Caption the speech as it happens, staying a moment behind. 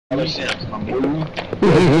About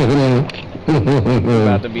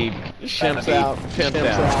to be shimps out, pimped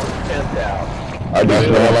out. I just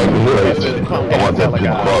like to hear it. I want that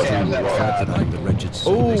to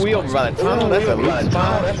ooh, we over by the tunnel. That's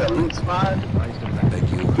a loot spot.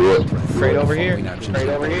 do it. Straight over here.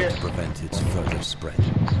 Prevent its further spread.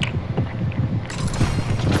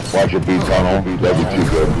 Watch it be tunnel. That'd be too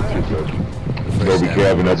good. Go be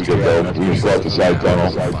cabin. That's good though. We just left the side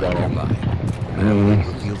tunnel.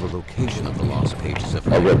 Reveal the location of the lost pages of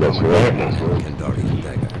I'll get this right.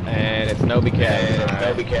 And it's Nobi cabin.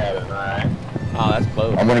 Alright. Oh, that's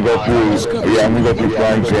close. I'm gonna go through. Yeah, I'm gonna go through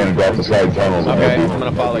frying pan and go off the side tunnels. Okay, I'm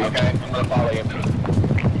gonna follow you.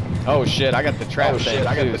 Oh shit, I got the trap thing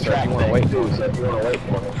too, so if you wanna wait for me.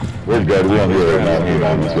 Where's good? We don't do it right now.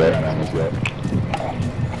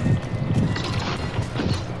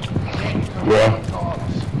 Well,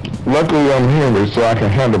 luckily I'm human, so I can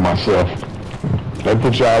handle myself. They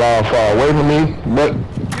put y'all all far away from me, but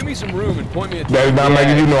give me some room and point me at that is not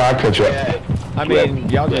making you know I cut you up. I mean,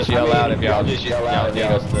 y'all just yell out if y'all need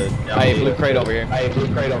us to. Hey, blue crate over here. Let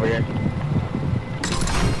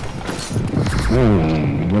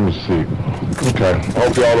me see. Okay.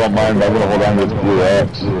 Hope y'all don't mind, but I'm gonna hold on to this blue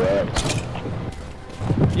axe.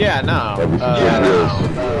 Yeah, no.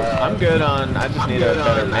 I'm good on. I just need a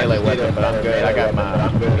better melee weapon, but I'm good. I got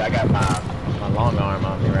my long arm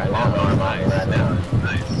on me right now.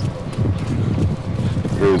 Nice.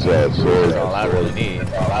 Here's that sword. That's all I really need.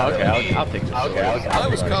 Okay, I'll take this. I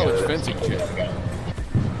was college fencing kid.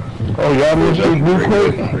 Oh, y'all need this blue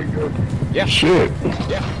crate? Yeah. Shit.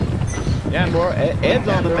 Yeah, bro. Ed's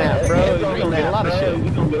on the map, bro. We're gonna get a lot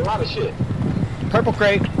of shit. Purple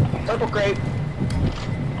crate.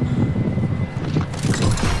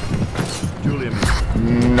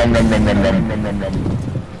 Nom.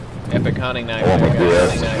 Epic hunting knife. I want my blue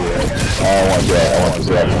axe. I want that. I want this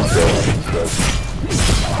axe.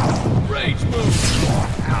 Rage move.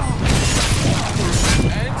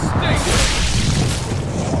 And stay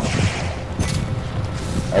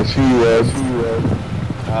I see you, Ed.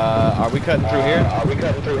 Are we cutting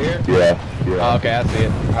through here? Yeah. Oh, okay, I see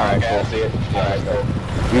it. Alright, cool.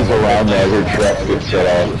 He's around there. Your traps get set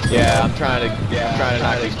off. Yeah, I'm trying to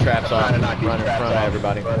knock these traps off and run in front of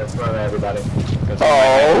everybody.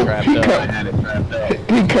 Oh,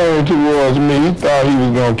 he came towards me. He thought he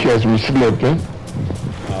was gonna catch me slipping.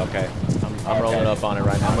 Okay, I'm rolling up on it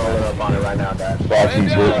right now.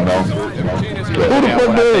 Foxy's hitting though. Who the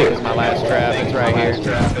fuck did it? This is my last trap.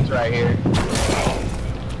 It's right here.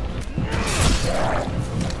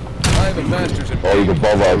 I have a master's in Oh, he's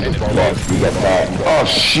above us. He got top. Oh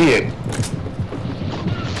shit.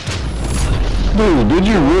 Dude, did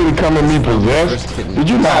you really come at me possessed? Did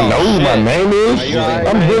you not know who my name is?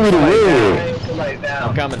 I'm Billy the Red.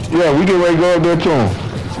 I'm coming. Yeah, we get ready to go up there to him.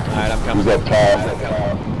 Alright, I'm coming. He's up top.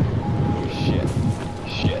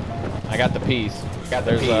 Shit. I got the piece.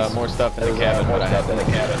 There's more stuff in the cabin, but I have to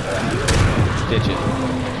ditch it.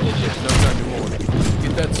 no time to mourn.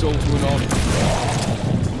 Get that soul to an altar.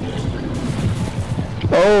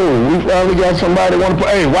 Oh, we finally got somebody want to put.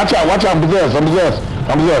 Hey, watch out, I'm possessed.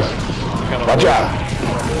 Watch out.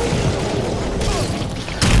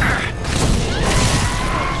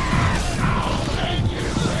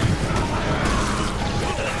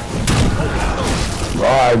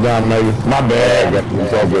 Alright, Don, maybe. My bad.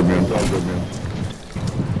 It's all good, man.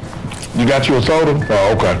 You got you a soda?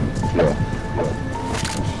 Oh, okay. Yeah.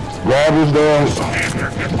 Grab his there.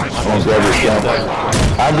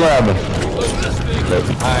 I grab him.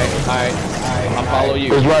 Alright. I'll follow you.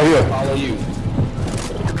 It's right here.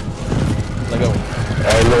 Let go.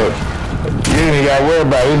 Hey, look. You ain't got to worry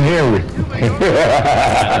about it. It's Henry.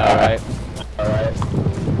 Alright.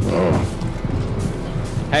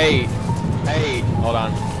 Hey. Hold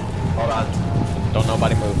on. Don't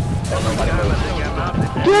nobody move.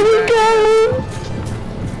 Here we go.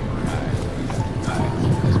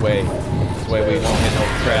 This way we won't hit no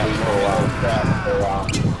traps for a while.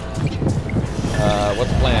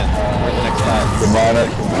 What's the plan? Where's the next spot? Demonic.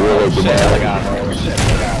 Really demonic. I got him.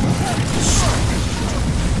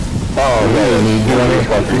 Oh, man. You don't need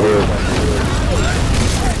fucking weird.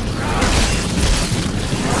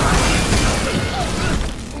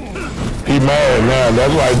 He mad now.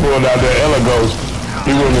 That's why he pulled out that Elegos.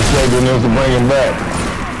 He wasn't expecting us to bring him back.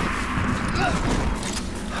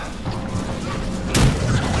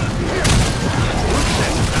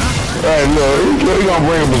 Hey, look, he gonna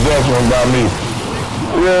bring a possessed one by me.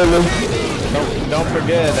 Really? Don't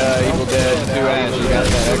forget, Evil Dead 2 Ash, you got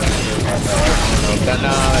that extra.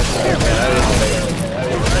 No, that's that is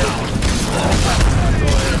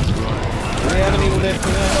we have an Evil Dead 2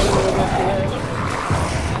 Ash.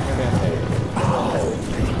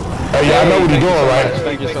 Hey, y'all know what he's doing, right?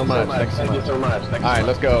 Thank you so much. Thank you so much. All right,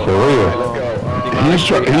 let's go. For real. He's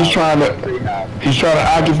trying to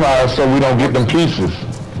occupy us so we don't get them pieces.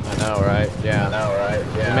 I know, right? Yeah.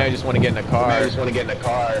 You may just want to get in a car.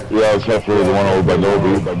 Yeah, except for the one over by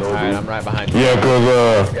Nobu. Alright, I'm right behind you. Yeah,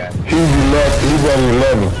 cause he's at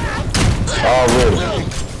 11 already.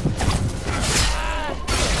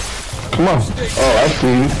 Come on. Oh, I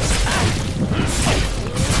see you.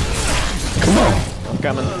 Come on. I'm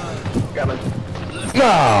coming.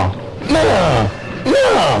 Nah.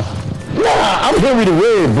 I'm Henry the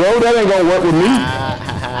Red, bro. That ain't gonna work with me. I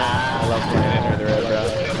love playing Henry the Red,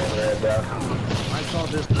 bro.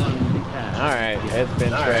 Alright, it's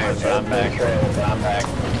been trained, but I'm back.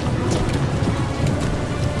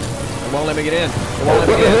 It won't let me get in. Hold on.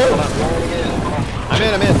 I'm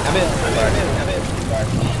in.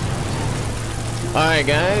 Alright,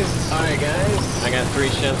 guys. I got 3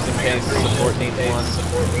 ships in case the 14th one.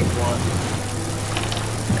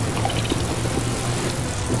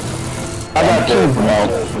 I got 2.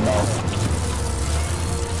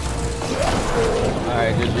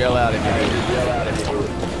 Alright, just yell out if you do.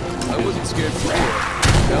 I wasn't scared before.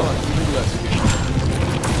 Now I'm even less scared.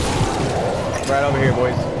 Right over here,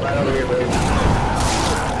 boys.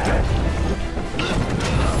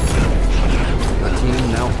 The team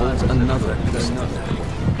now holds another pistol.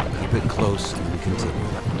 Keep it close and continue.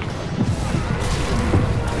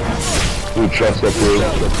 Blue chest up here.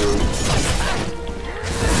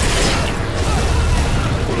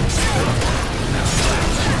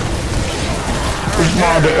 It's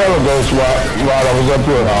not the Elagos while I was up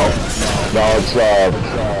here now. No, it's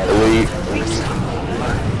Elite.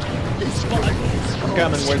 I'm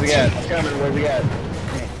coming, where's he at?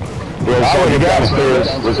 Yeah, I already got upstairs.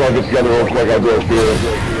 Let's all get together real quick. I'll go up here.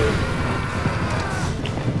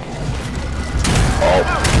 Oh,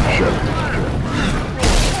 shit.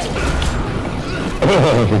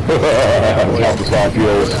 Help us off,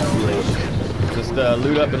 yours. Just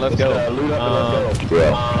loot up and let's go. Yeah,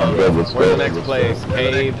 I'm good. Let's Where's go. the next place?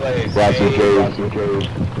 Cave. Blasting cave.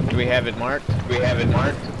 Do we have it marked?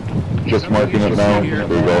 Just marking it now. There you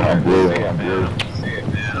go. I'm blue.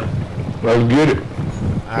 Let's get it.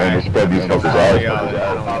 Man, let's spread these fuckers out.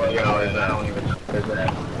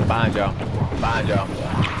 Behind y'all.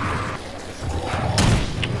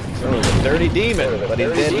 So it was a dirty demon, but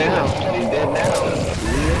he's dead now.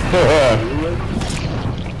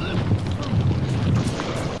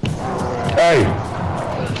 Hey,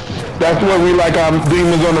 that's the way we like our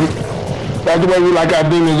demons on the. That's the way we like our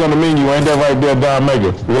demons on the menu. Ain't that right there, Don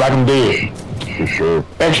Mega? We like them dead. For sure.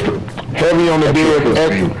 Extra heavy on the dead.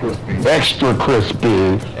 Extra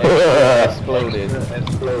crispy. Exploded.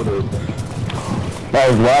 That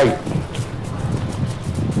was right.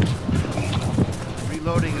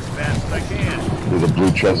 Reloading as fast as I can. There's a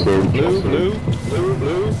blue chest there. Blue.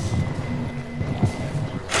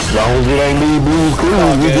 As long as it ain't these blue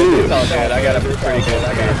crews, we good. It's all good. I got a pretty good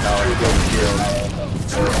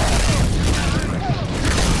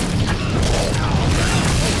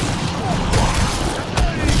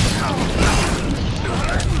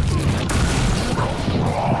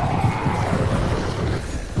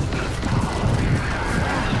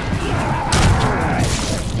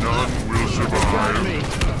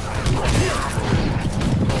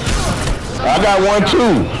I got one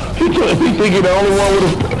too. He think he the only one with a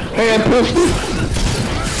hand pistol?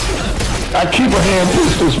 I keep a hand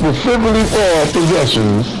pistol specifically for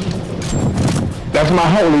possessions. That's my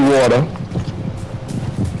holy water.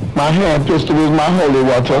 My hand pistol is my holy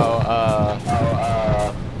water.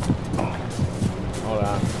 Hold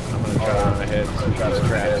on. I'm gonna try on ahead.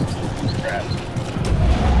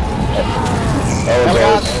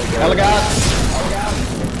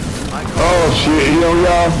 Oh shit, he on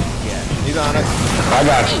y'all? He's on us. I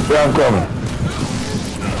got you. Yeah, I'm coming.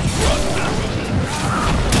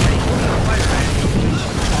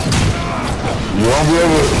 You won't be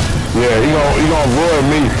able to, yeah, he gonna avoid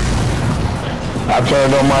me. I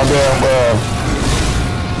turned on my damn,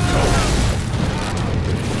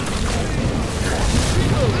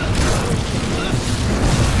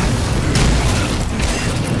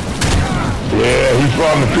 yeah, he's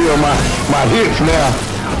starting to feel my hits now.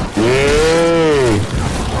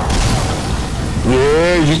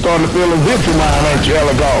 Yeah, you starting to feel the hits of mine, ain't you,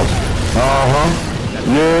 Elagos?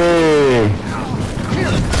 Yeah.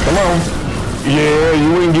 Come on. Yeah, you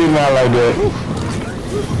ain't getting out like that.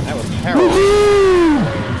 That was terrible.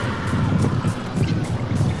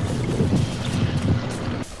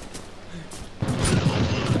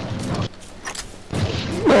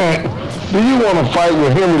 Man, do you want to fight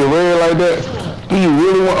with Henry the Red like that? Do you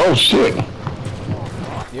really want? Oh shit.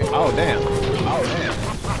 Yeah, oh damn.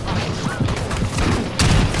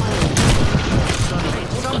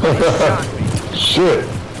 Shit.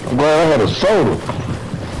 I'm glad I had a soda.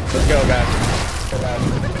 Let's go, guys.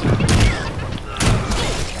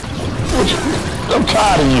 I'm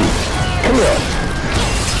tired of you. Come here.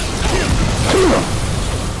 Come here.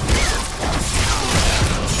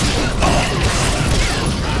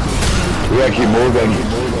 We gotta keep moving.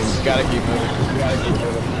 Gotta keep moving.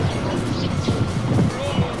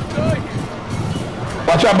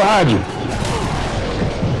 Watch out behind you.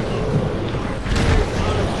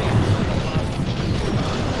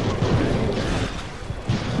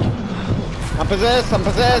 I'm possessed. I'm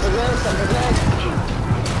possessed.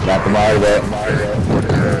 Knock him out of that.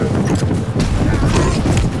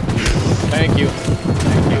 Thank you.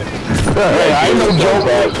 Hey, I ain't no joke.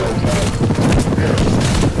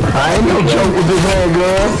 I ain't no joke with this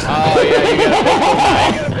handgun. Oh yeah, you got a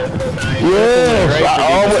Yes, I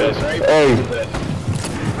always. Hey,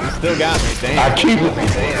 still got me. Damn. I keep it.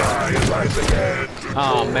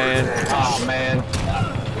 Oh man. Oh man.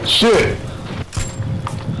 Shit.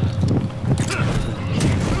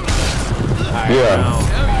 Yeah.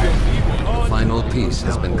 Final piece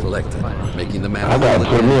has been collected, making the map. I gotta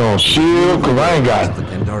put me on shield because I ain't got. The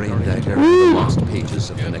Kandarian dagger and the lost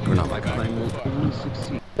pages of the Necronomicon.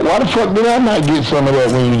 Why the fuck did I not get some of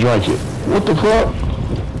that when you drank it? What the fuck?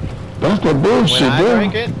 That's that bullshit, When I bro.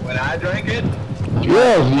 drank it? When I drank it?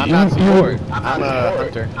 Yes, I'm not support. I'm a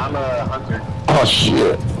hunter. Oh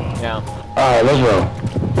shit. Yeah. Alright, let's roll.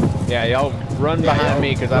 Yeah, y'all run behind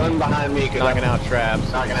me because I'm knocking out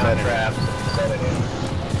traps.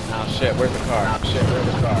 Oh shit, where's the car?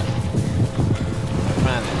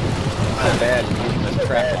 Find it. My bad using this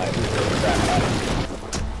trap light.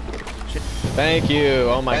 Thank you.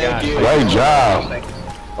 Oh my gosh. Great job.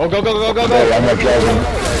 Oh, go. Hey, I'm not driving.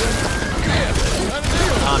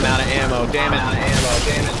 I'm out of ammo. Damn it.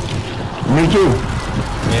 Me too.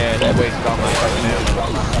 Yeah, that wasted all my fucking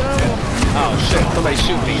ammo. Oh shit, somebody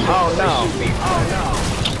shoot me. Oh no.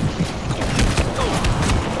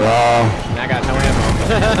 I got no ammo.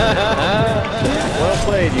 Well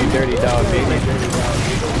played, you dirty dog, baby.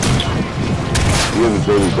 You're the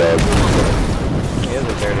dirty dog. He is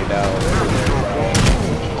a dirty dog.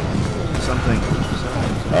 Something.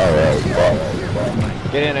 Alright,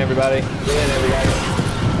 Get in, everybody.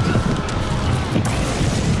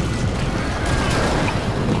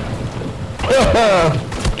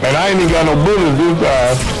 and I ain't even got no bullets this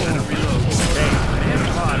time.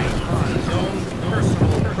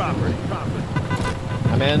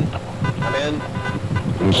 I'm in.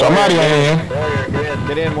 Somebody in.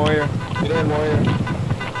 Get in, warrior. What's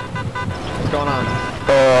going on?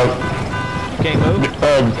 You can't move?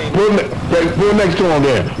 Pull next to him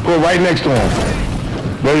there. Pull right next to him.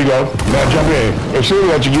 There you go. Now jump in. As soon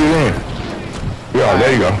as you get in. Yeah,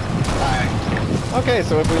 there you go. Okay,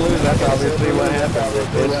 so if we lose, that's obviously what happens.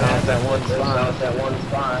 It's not that one spot.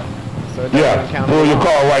 So it doesn't count. Pull your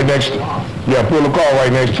car right next to him. Yeah, pull the car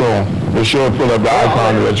right next to him. It should pull up the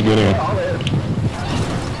icon to let you get in.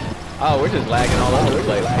 Oh, we're just lagging all over the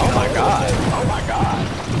place. Oh my god.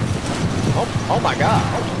 Oh my god.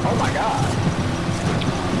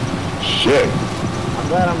 Shit. I'm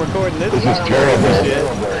glad I'm recording this. This is terrible. Shit.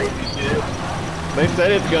 They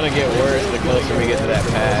said it's gonna get worse the closer we get to that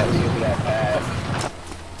patch.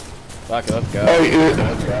 Fuck it, let's go. Hey, is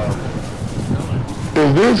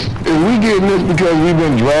we getting this because we've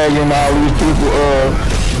been dragging all these people,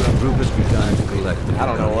 The group has begun to collect. I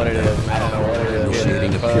don't know what it is.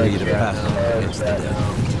 Initiating a period of battle against the dead.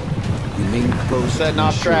 Remain close. Setting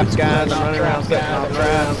off traps, guys. I'm running around setting off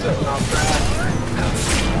traps.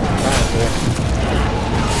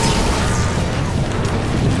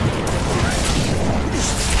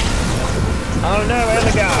 Oh no, where's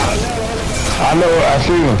the guy? I know, I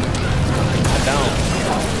see him. I don't.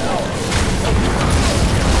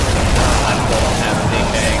 I still don't have a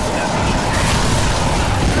DK.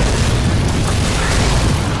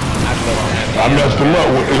 I messed him up.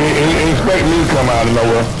 He expect me to come out of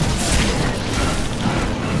nowhere.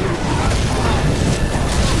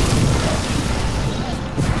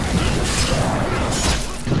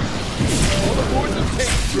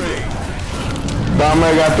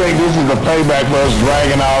 Dominic, I think this is a payback for us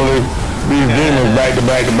dragging all these demons back to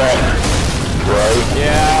back to back. Right?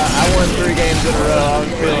 Yeah, I won 3 games in a row. I was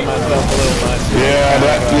feeling myself a little much. Yeah, I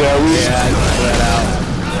just let out.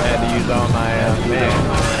 I had to use all my, man.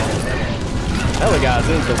 Hell, guys,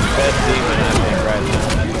 this is the best demon, I think, right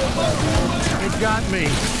now. It got me.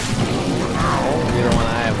 You're the one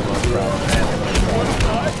I have the most problem.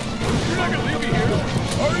 You're not gonna leave me here,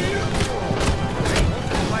 are you?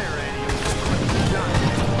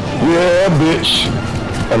 Yeah, bitch.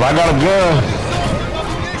 If I got a gun,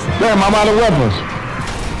 damn, I'm out of weapons.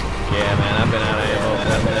 Yeah, man, I've been out of ammo.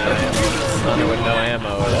 Hunter with no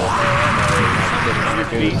ammo. Sitting on your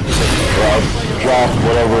feet. Drop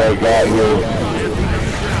whatever I got here.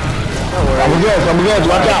 I'm against.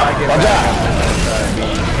 Watch out.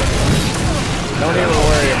 Don't even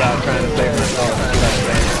worry about trying to save myself.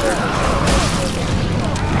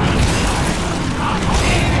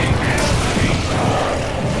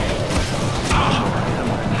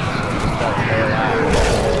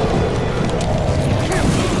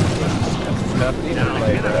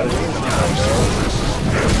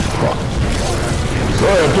 Go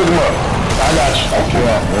ahead, pick him up. I got you.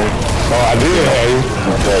 Oh, I did have you.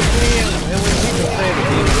 Okay. And when people say the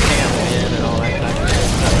demons can't win and all that kind of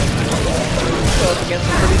stuff, go up against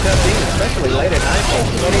some pretty tough demons, especially late at night. Some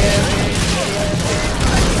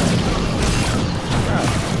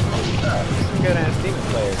good ass demon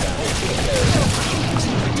players out there.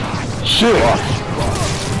 Shit.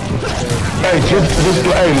 Hey,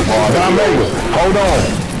 Don Mega, hold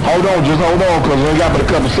on, just hold on, because we ain't got but a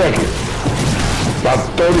couple seconds. About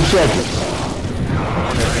 30 seconds.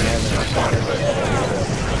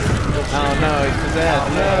 Oh no, he's possessed.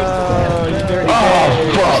 No, you dirty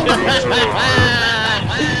bitch.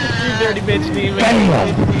 You dirty bitch demon. Damn.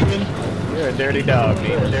 You're a dirty dog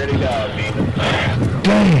demon.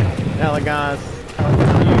 Damn. Elegance,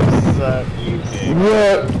 you suck, you dick.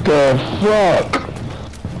 What the fuck?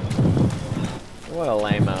 What a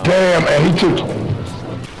lame-o. Damn, and he took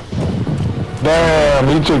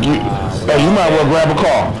you. Hey, you might well grab a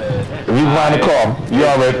car. If you find a car, you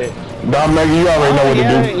already, Don Mega, you already know what to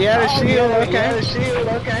do. You had a shield,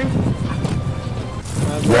 okay.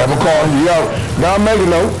 Grab a car, Don Mega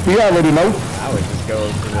know, he already know. I would just go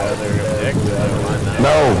to the other objective.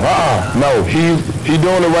 No, he's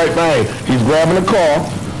doing the right thing. He's grabbing a car,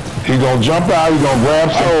 he's gonna jump out, he's gonna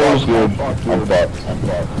grab souls. I'm fucked.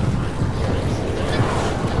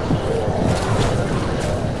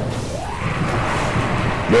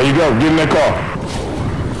 There you go, get in that car.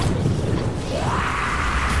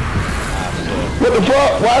 What the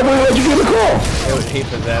fuck? Why would we let you get in the car? It was he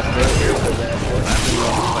possessed it.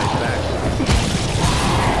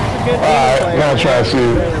 Alright, now try to see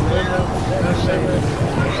it.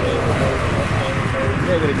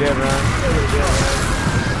 Gave it a good run.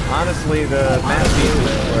 Honestly, the map pieces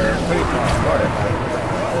were pretty far apart.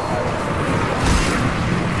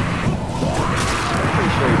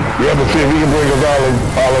 Yeah, but see if he can bring us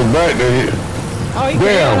all us back then. Oh, he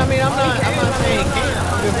can. I mean, I'm not saying he can't.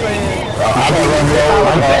 I'm just saying. I'm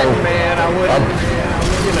Man, I wouldn't,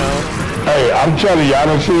 you know. Hey, I'm telling you, I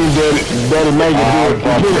done seen Daddy Mega do it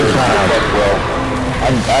many times.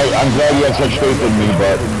 I'm glad you have such faith in me,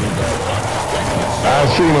 but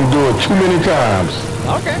I've seen him do it too many times.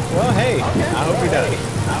 Okay, well, hey, I hope he does.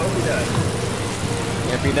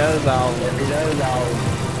 If he does, I'll do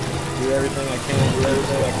everything I can.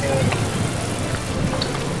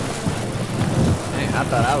 Hey, I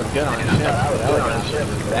thought I was good on ship.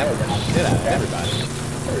 That was the shit out of everybody.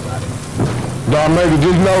 Don Mega,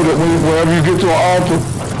 just know that whenever you get to an altar,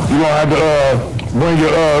 you're going to have to bring your,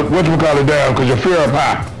 whatchamacallit down, because your fear up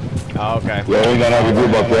high. Oh, okay. Yeah, we ain't got nothing to do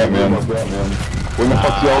about that, man. When the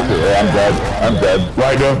fuck's the altar? Yeah, I'm dead.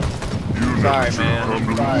 Right there. Sorry, man.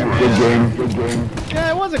 Good game.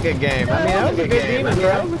 Yeah, it was a good game. I mean, that was a good demon,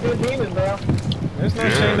 bro. There's no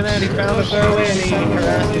shame in that. He found us early and he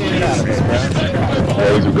harassed the shit out of us, bro.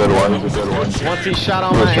 Yeah, he's a good one. Once he shot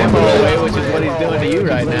all my ammo away, which is what he's doing to you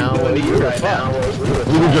right now, well, you were fucked.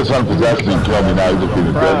 He was just unpossessed and killed me. Now he's just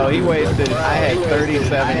getting Bro, he wasted. I had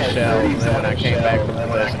 37 shells, and then when I came back from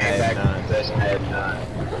possession, I had 9.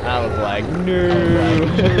 I was like, no.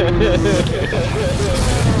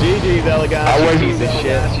 GG's,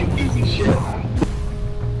 Elegance, you piece of shit.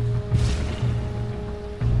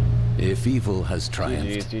 If evil has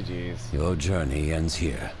triumphed, GG's. your journey ends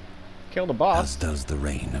here. Killed a boss. As does the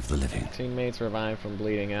reign of the living. Teammates revived from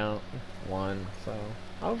bleeding out. Won. So,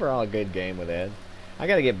 overall, a good game with Ed. I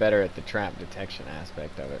gotta get better at the trap detection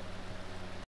aspect of it.